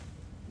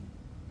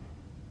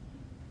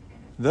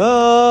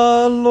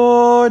The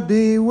Lord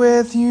be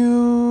with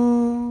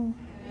you.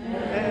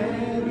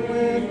 And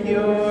with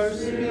your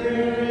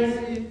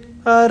spirit.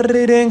 A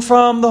reading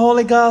from the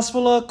Holy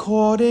Gospel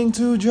according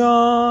to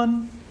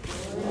John.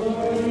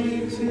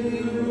 Glory to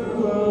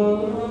you, O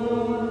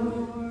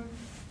Lord.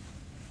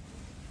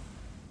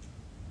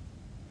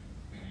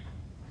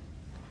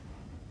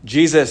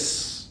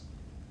 Jesus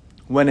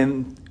went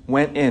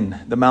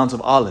in the Mount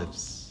of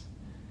Olives.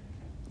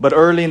 But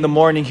early in the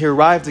morning he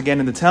arrived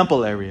again in the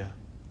temple area,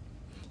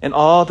 and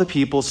all the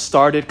people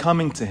started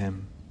coming to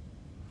him.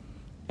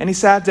 And he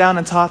sat down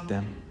and taught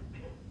them.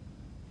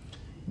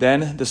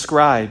 Then the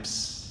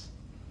scribes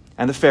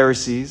and the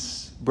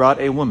Pharisees brought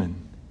a woman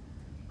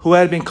who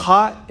had been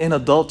caught in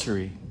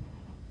adultery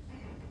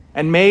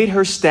and made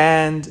her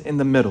stand in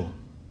the middle.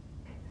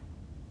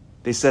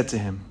 They said to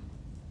him,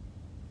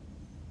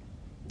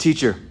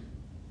 "Teacher,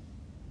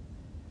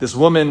 this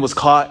woman was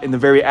caught in the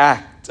very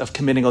act of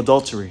committing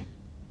adultery.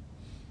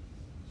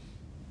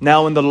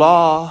 Now in the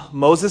law,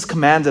 Moses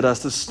commanded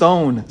us to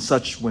stone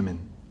such women.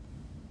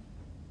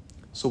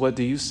 So what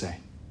do you say?"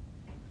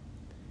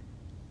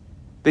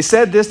 They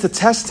said this to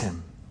test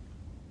him,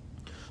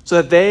 so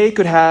that they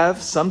could have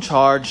some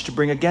charge to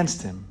bring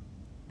against him.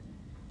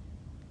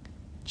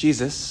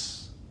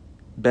 Jesus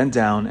bent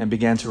down and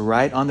began to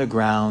write on the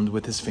ground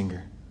with his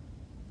finger.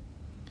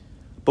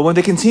 But when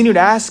they continued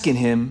asking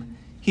him,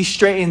 he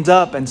straightened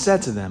up and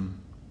said to them,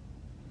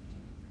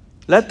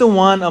 "Let the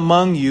one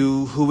among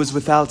you who is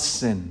without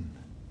sin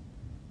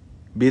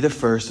be the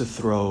first to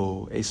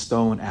throw a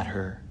stone at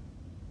her."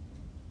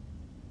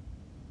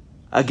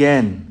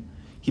 Again,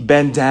 he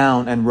bent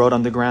down and wrote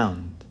on the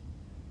ground.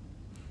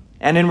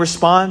 And in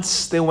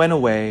response, they went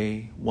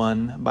away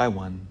one by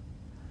one,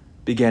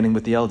 beginning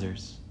with the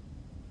elders.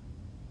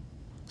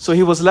 So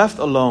he was left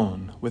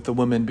alone with the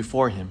woman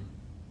before him.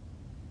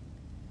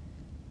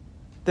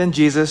 Then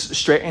Jesus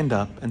straightened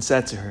up and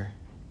said to her,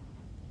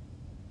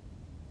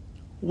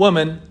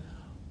 "Woman,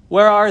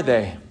 where are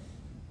they?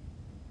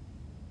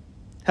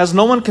 Has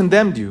no one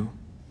condemned you?"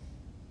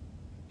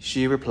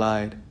 She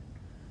replied,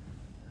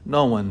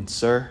 "No one,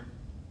 sir."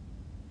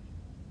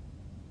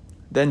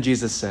 Then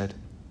Jesus said,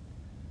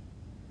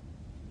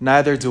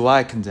 "Neither do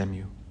I condemn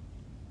you.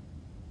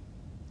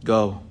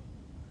 Go,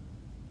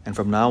 and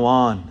from now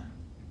on,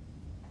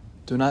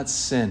 do not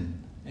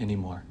sin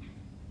anymore."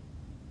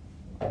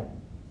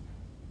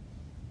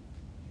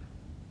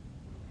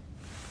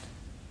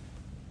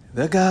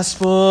 The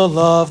Gospel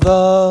of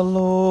the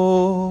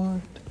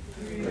Lord.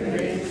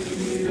 Praise to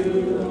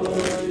you,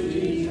 Lord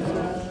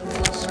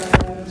Jesus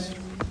Christ.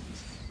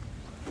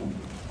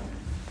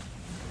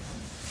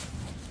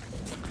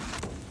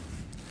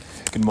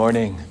 Good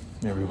morning,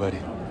 everybody.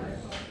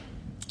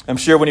 I'm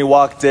sure when you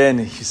walked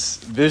in,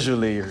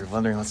 visually you're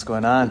wondering what's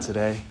going on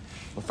today.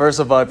 Well, first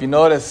of all, if you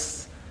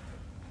notice,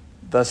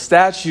 the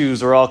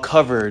statues are all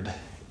covered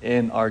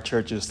in our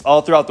churches.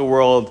 All throughout the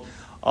world,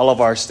 all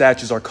of our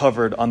statues are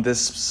covered on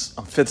this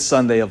fifth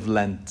Sunday of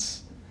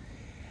Lent.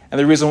 And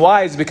the reason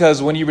why is because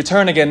when you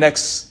return again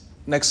next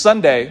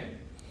Sunday,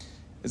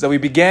 is that we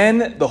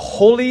begin the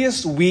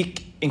holiest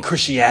week in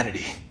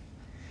Christianity.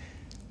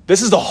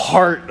 This is the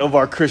heart of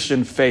our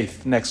Christian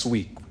faith next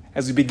week,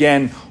 as we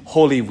begin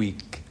Holy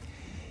Week.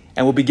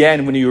 And we'll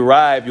begin, when you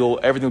arrive,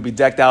 everything will be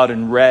decked out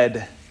in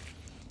red.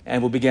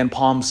 And we'll begin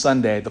Palm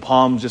Sunday. The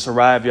palms just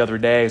arrived the other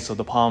day, so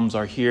the palms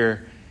are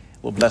here.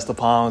 We'll bless the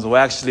palms. We'll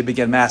actually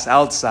begin Mass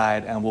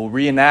outside, and we'll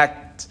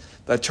reenact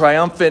the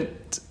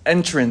triumphant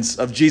entrance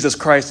of Jesus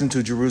Christ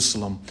into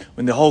Jerusalem,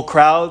 when the whole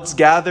crowd's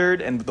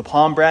gathered and the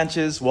palm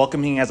branches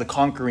welcoming him as a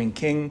conquering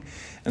king.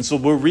 And so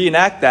we'll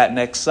reenact that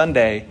next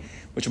Sunday,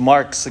 which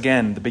marks,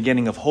 again, the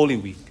beginning of Holy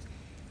Week.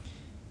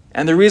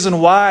 And the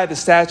reason why the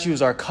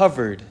statues are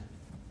covered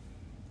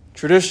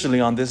traditionally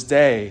on this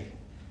day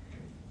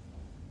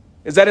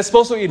is that it's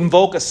supposed to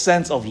invoke a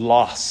sense of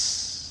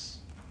loss,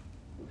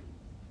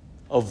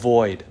 of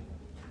void,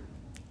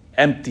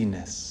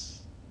 emptiness.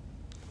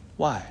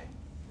 Why?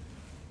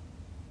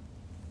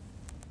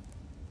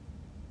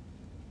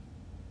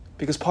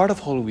 Because part of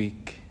Holy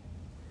Week,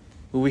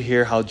 we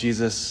hear how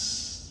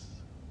Jesus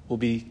will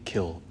be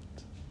killed.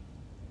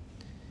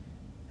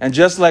 And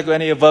just like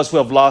any of us who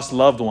have lost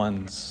loved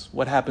ones,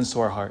 what happens to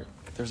our heart?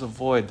 There's a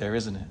void there,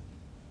 isn't it?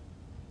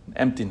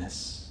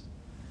 Emptiness.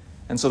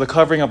 And so the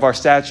covering of our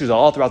statues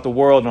all throughout the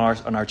world and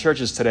on our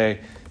churches today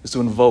is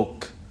to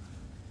invoke,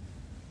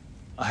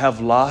 I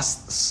have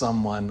lost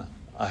someone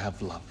I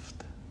have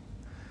loved.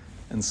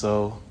 And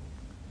so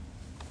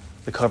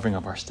the covering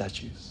of our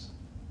statues.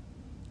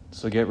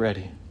 So get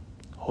ready.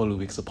 Holy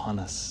Week's upon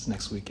us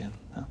next weekend.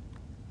 Huh?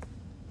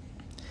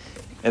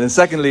 And then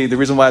secondly, the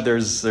reason why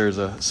there's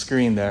a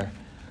screen there,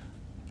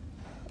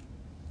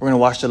 we're going to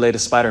watch the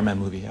latest Spider-Man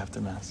movie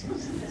after Mass.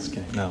 Just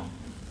kidding. No.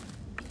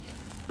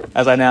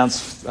 As I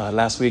announced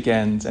last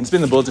weekend, and it's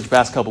been in the bulletin for the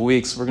past couple of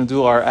weeks, we're going to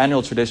do our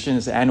annual tradition.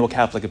 It's the annual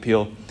Catholic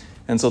Appeal.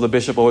 And so the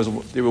bishop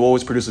will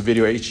always produce a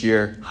video each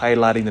year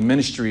highlighting the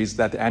ministries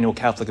that the annual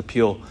Catholic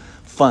Appeal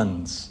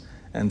funds.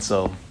 And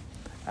so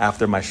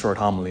after my short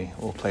homily,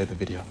 we'll play the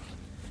video.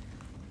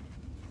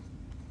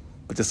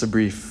 but just a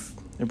brief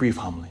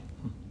homily.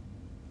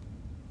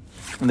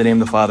 In the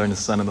name of the Father, and the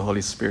Son, and the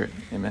Holy Spirit.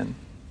 Amen.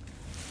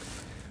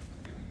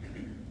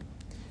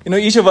 You know,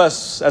 each of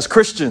us as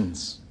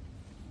Christians,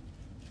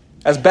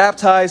 as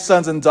baptized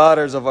sons and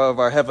daughters of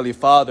our Heavenly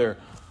Father,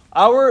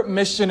 our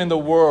mission in the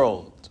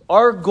world,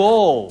 our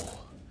goal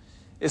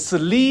is to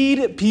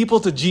lead people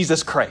to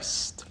Jesus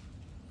Christ.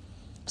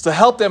 It's to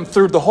help them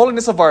through the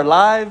holiness of our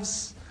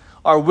lives,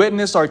 our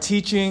witness, our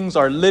teachings,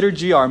 our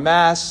liturgy, our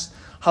mass,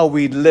 how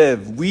we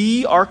live.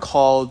 We are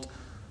called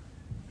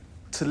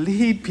to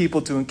lead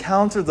people to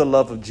encounter the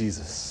love of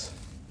Jesus.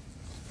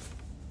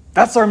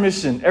 That's our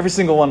mission, every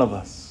single one of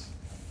us.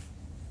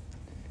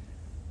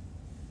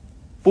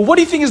 But what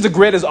do you think is the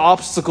greatest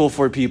obstacle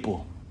for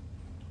people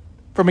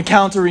from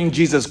encountering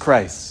Jesus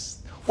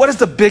Christ? What is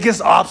the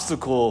biggest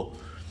obstacle?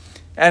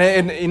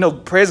 And you know,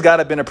 praise God,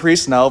 I've been a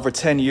priest now over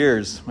 10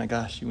 years. My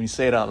gosh, when you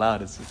say it out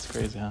loud, it's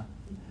crazy, huh?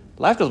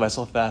 Life goes by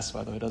so fast,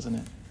 by the way, doesn't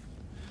it?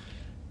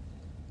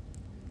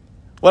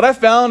 What I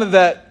found is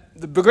that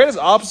the greatest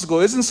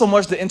obstacle isn't so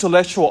much the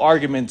intellectual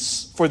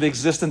arguments for the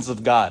existence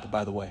of God,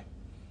 by the way.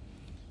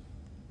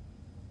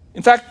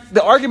 In fact,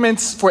 the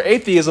arguments for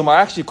atheism are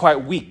actually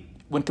quite weak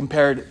when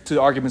compared to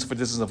the arguments for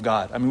the existence of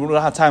God. I mean, we don't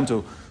have time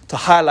to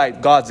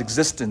highlight God's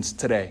existence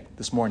today,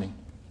 this morning.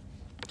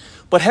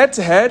 But head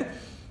to head,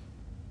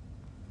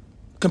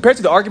 compared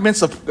to the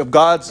arguments of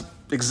God's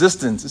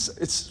existence,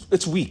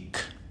 it's weak.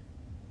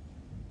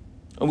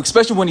 And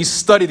especially when you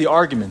study the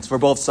arguments for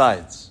both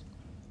sides.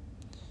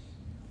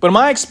 But in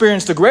my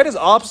experience, the greatest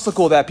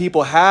obstacle that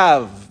people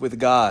have with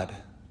God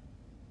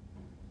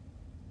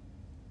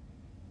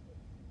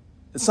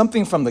is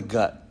something from the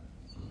gut.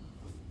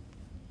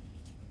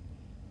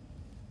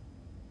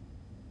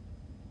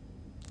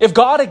 If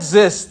God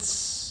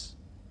exists,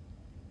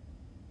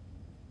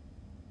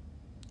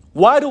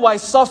 why do I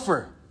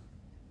suffer?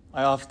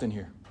 I often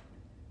hear.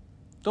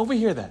 Don't we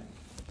hear that?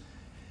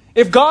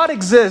 If God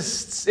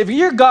exists, if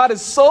your God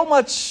is so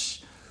much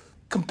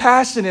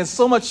compassion and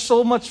so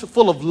much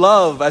full of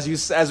love,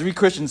 as we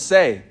Christians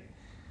say.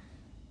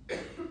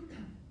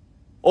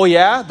 Oh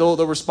yeah,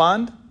 they'll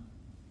respond.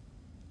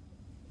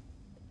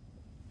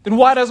 Then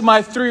why does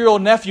my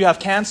 3-year-old nephew have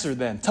cancer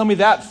then? Tell me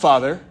that,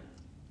 Father.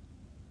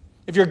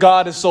 If your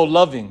God is so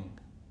loving.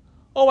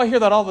 Oh, I hear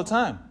that all the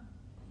time.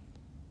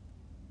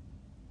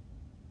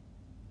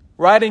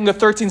 Writing in the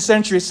 13th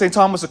century, St.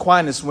 Thomas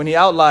Aquinas, when he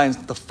outlines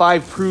the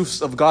 5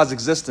 proofs of God's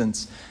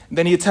existence, and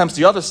then he attempts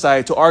the other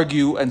side to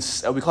argue, and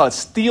we call it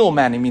steel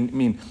manning,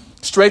 mean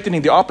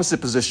straightening the opposite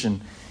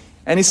position.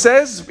 And he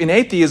says in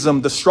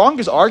atheism, the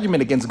strongest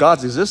argument against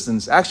God's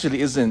existence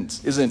actually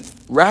isn't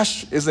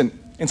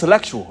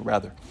intellectual,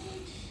 rather.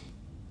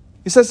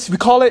 He says, we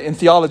call it in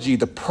theology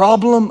the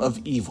problem of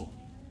evil.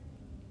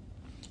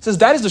 He says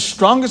that is the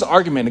strongest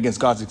argument against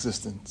God's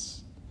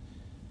existence.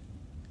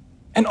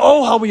 And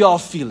oh, how we all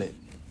feel it.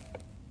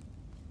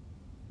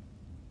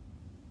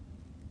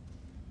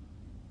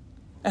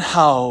 And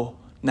how,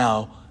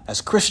 now,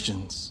 as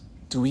Christians,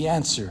 do we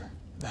answer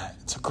that?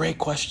 It's a great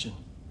question.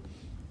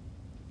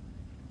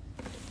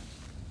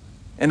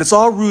 And it's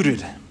all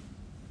rooted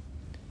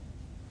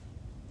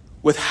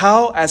with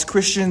how, as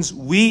Christians,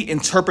 we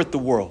interpret the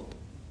world.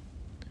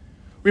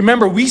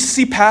 Remember, we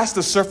see past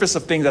the surface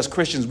of things as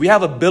Christians. We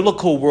have a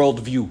biblical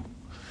worldview.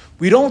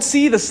 We don't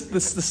see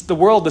the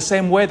world the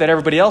same way that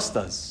everybody else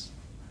does.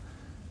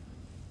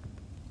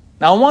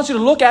 Now, I want you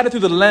to look at it through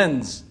the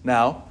lens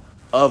now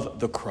of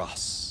the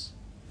cross.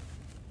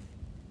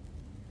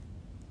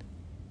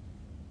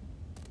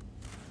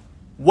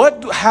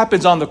 What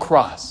happens on the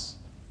cross?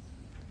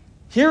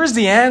 Here is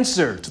the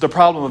answer to the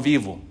problem of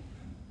evil.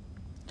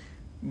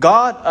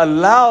 God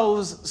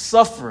allows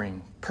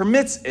suffering,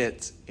 permits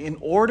it, in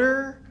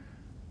order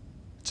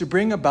to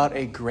bring about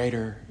a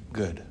greater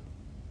good.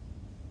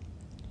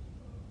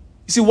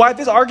 You see, why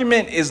this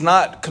argument is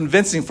not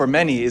convincing for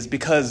many is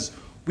because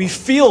we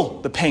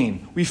feel the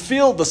pain, we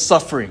feel the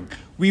suffering,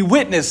 we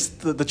witness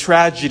the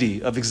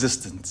tragedy of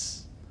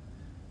existence.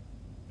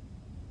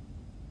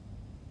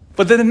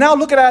 But then now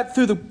look at it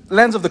through the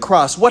lens of the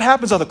cross. What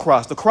happens on the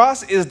cross? The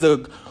cross is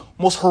the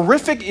most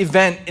horrific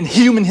event in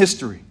human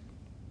history.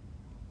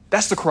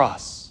 That's the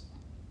cross.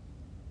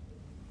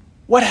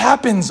 What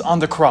happens on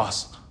the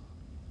cross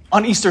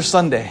on Easter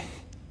Sunday?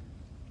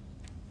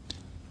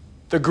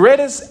 The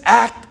greatest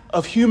act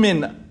of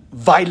human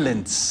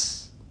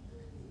violence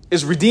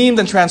is redeemed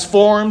and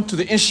transformed to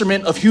the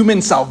instrument of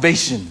human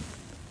salvation.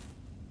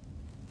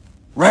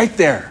 Right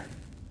there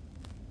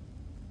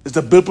is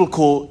the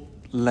biblical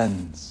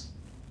lens.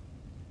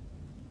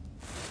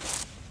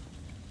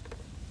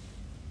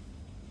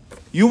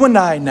 You and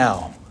I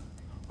now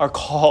are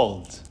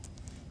called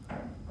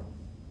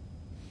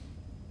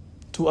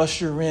to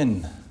usher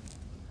in,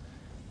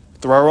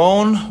 through our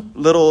own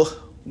little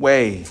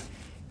way,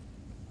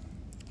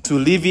 to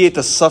alleviate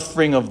the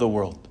suffering of the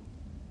world.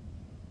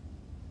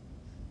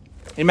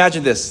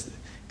 Imagine this,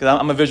 because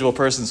I'm a visual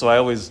person, so I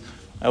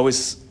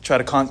always try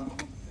to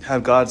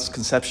have God's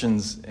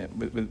conceptions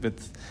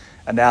with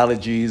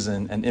analogies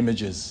and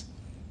images.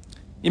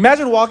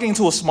 Imagine walking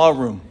into a small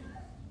room,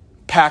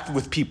 packed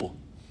with people.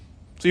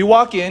 So you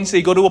walk in, say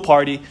you go to a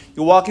party,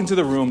 you walk into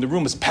the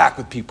room is packed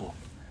with people.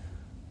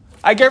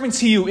 I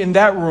guarantee you in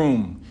that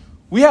room,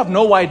 we have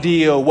no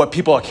idea what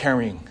people are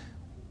carrying.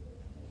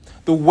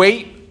 The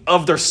weight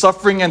of their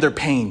suffering and their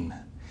pain.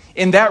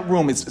 In that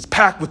room, it's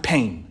packed with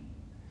pain.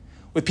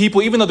 With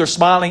people, even though they're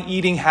smiling,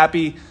 eating,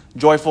 happy,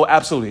 joyful,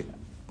 absolutely.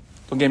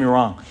 Don't get me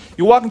wrong.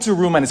 You walk into a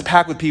room and it's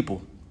packed with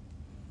people.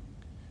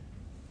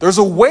 There's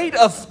a weight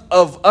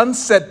of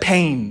unsaid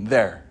pain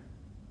there.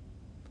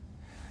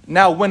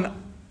 Now, when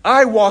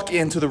I walk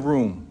into the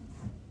room,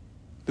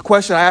 the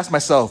question I ask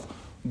myself,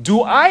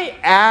 do I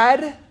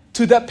add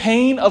to the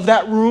pain of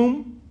that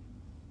room?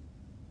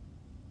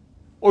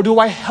 Or do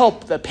I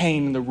help the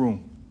pain in the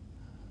room?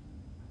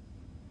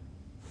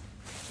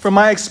 From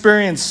my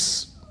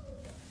experience,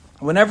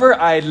 whenever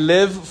I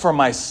live for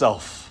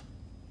myself,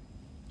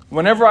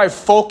 whenever I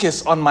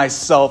focus on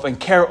myself and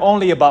care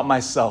only about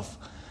myself,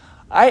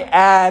 I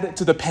add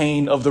to the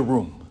pain of the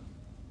room.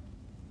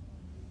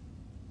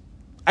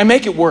 I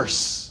make it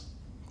worse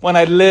when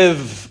I live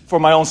for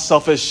my own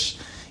selfish,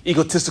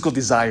 egotistical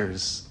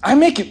desires. I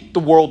make it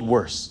the world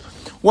worse.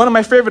 One of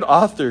my favorite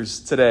authors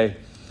today,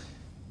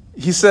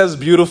 he says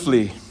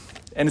beautifully,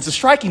 and it's a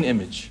striking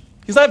image.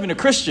 He's not even a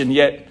Christian,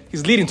 yet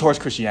he's leading towards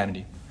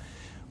Christianity.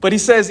 But he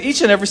says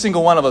each and every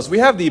single one of us, we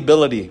have the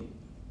ability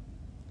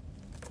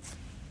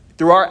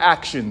through our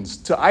actions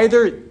to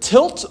either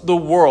tilt the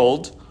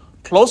world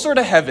closer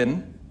to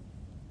heaven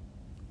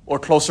or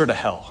closer to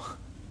hell.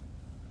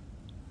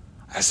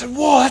 I said,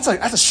 whoa, that's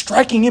a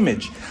striking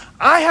image.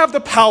 I have the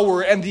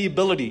power and the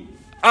ability.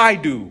 I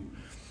do.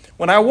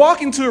 When I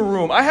walk into a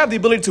room, I have the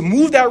ability to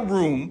move that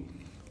room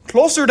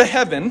closer to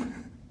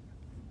heaven.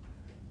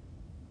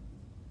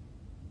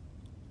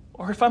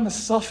 Or if I'm a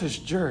selfish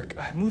jerk,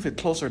 I move it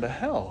closer to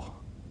hell.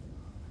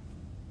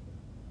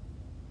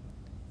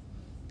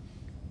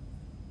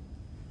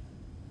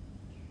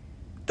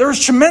 There is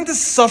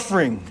tremendous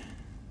suffering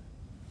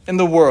in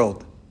the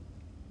world.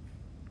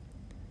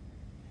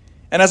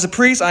 And as a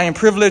priest, I am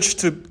privileged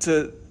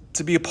to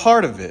be a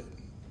part of it,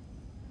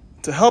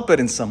 to help it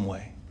in some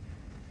way.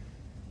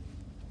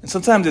 And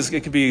sometimes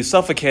it can be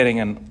suffocating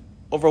and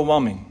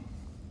overwhelming.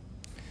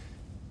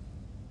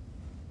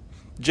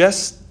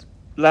 Just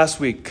last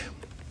week,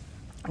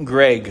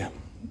 Greg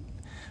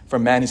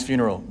from Manny's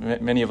funeral,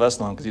 many of us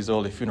know him because he's the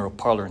only funeral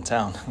parlor in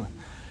town.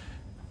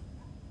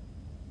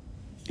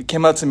 He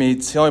came up to me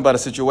telling me about a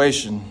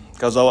situation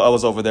because I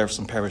was over there for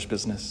some parish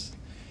business.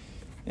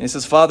 And he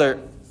says, Father,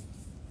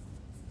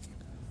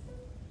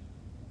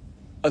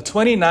 a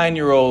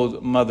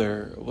 29-year-old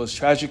mother was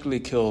tragically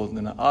killed in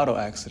an auto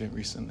accident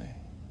recently.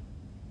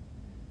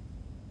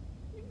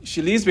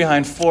 She leaves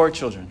behind 4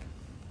 children.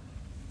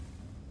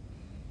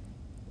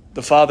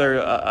 The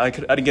father, I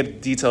didn't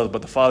get details,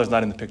 but the father's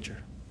not in the picture.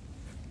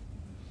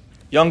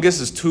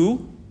 Youngest is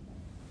 2.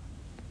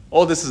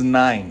 Oldest is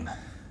 9.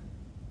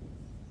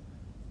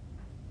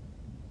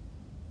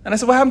 And I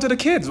said, what happened to the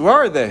kids? Where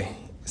are they?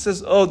 He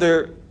says, oh,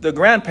 the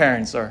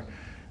grandparents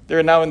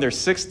they're now in their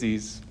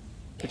 60s.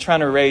 They're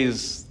trying to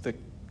raise the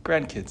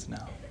grandkids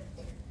now.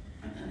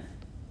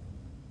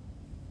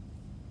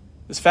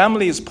 This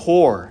family is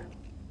poor.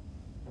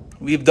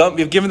 We've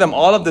given them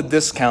all of the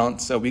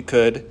discounts that we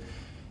could,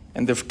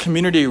 and the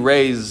community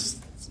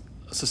raised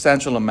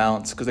substantial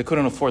amounts because they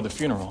couldn't afford the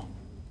funeral.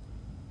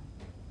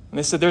 And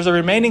they said there's a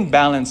remaining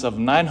balance of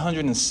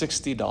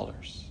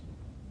 $960.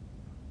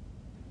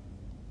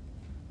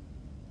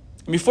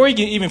 And before he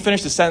can even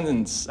finish the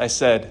sentence, I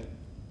said,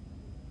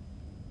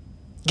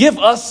 give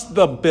us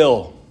the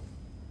bill.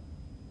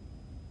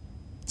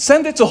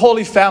 Send it to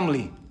Holy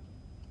Family,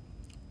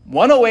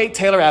 108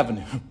 Taylor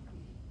Avenue.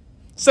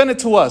 Send it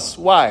to us.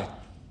 Why?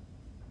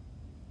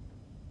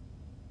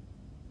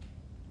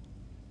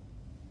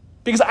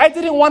 Because I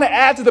didn't want to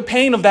add to the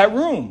pain of that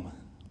room.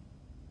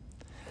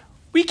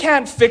 We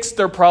can't fix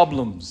their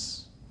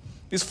problems.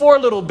 These 4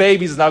 little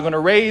babies are now going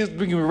to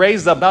be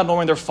raised up not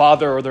knowing their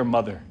father or their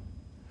mother.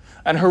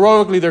 And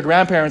heroically, their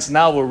grandparents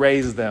now will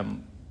raise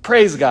them.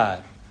 Praise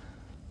God.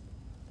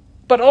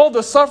 But all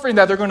the suffering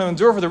that they're going to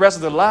endure for the rest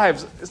of their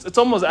lives, it's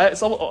almost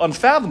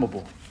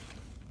unfathomable.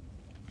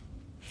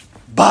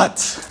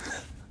 But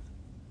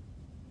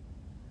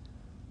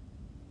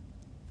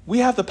we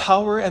have the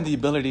power and the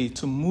ability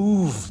to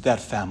move that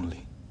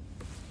family.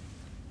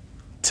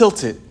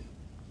 Tilt it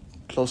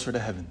closer to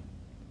heaven.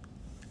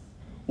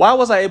 Why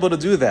was I able to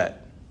do that?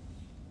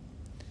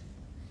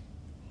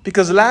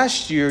 Because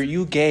last year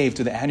you gave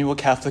to the annual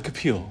Catholic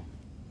Appeal.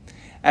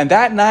 And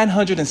that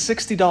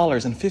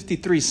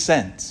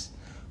 $960.53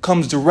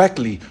 comes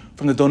directly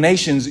from the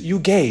donations you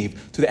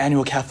gave to the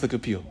annual Catholic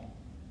Appeal.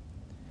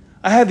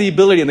 I had the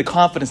ability and the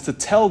confidence to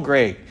tell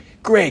Greg,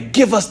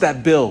 give us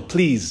that bill,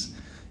 please.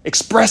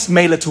 Express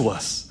mail it to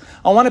us.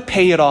 I want to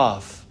pay it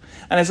off.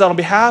 And I said, on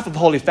behalf of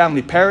Holy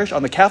Family Parish,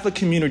 on the Catholic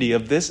community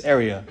of this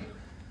area,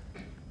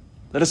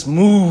 let us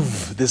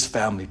move this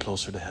family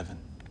closer to heaven.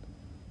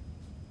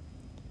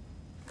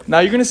 Now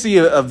you're going to see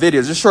a video,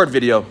 it's a short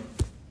video,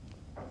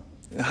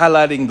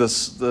 highlighting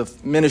the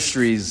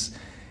ministries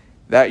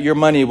that your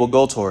money will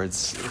go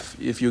towards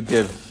if you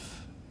give.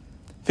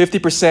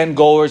 50%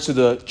 goes to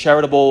the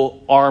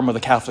charitable arm of the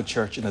Catholic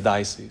Church in the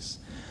diocese.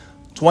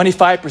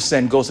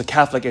 25% goes to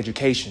Catholic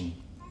education,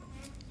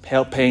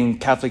 paying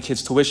Catholic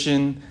kids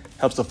tuition,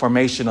 helps the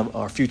formation of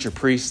our future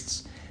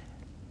priests,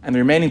 and the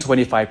remaining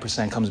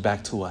 25% comes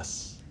back to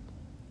us.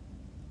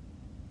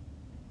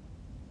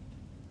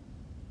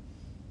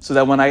 So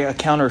that when I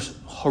encounter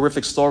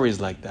horrific stories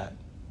like that,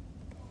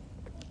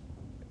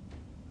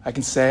 I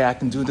can say, I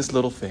can do this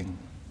little thing.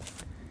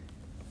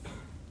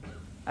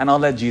 And I'll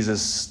let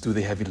Jesus do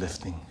the heavy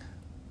lifting.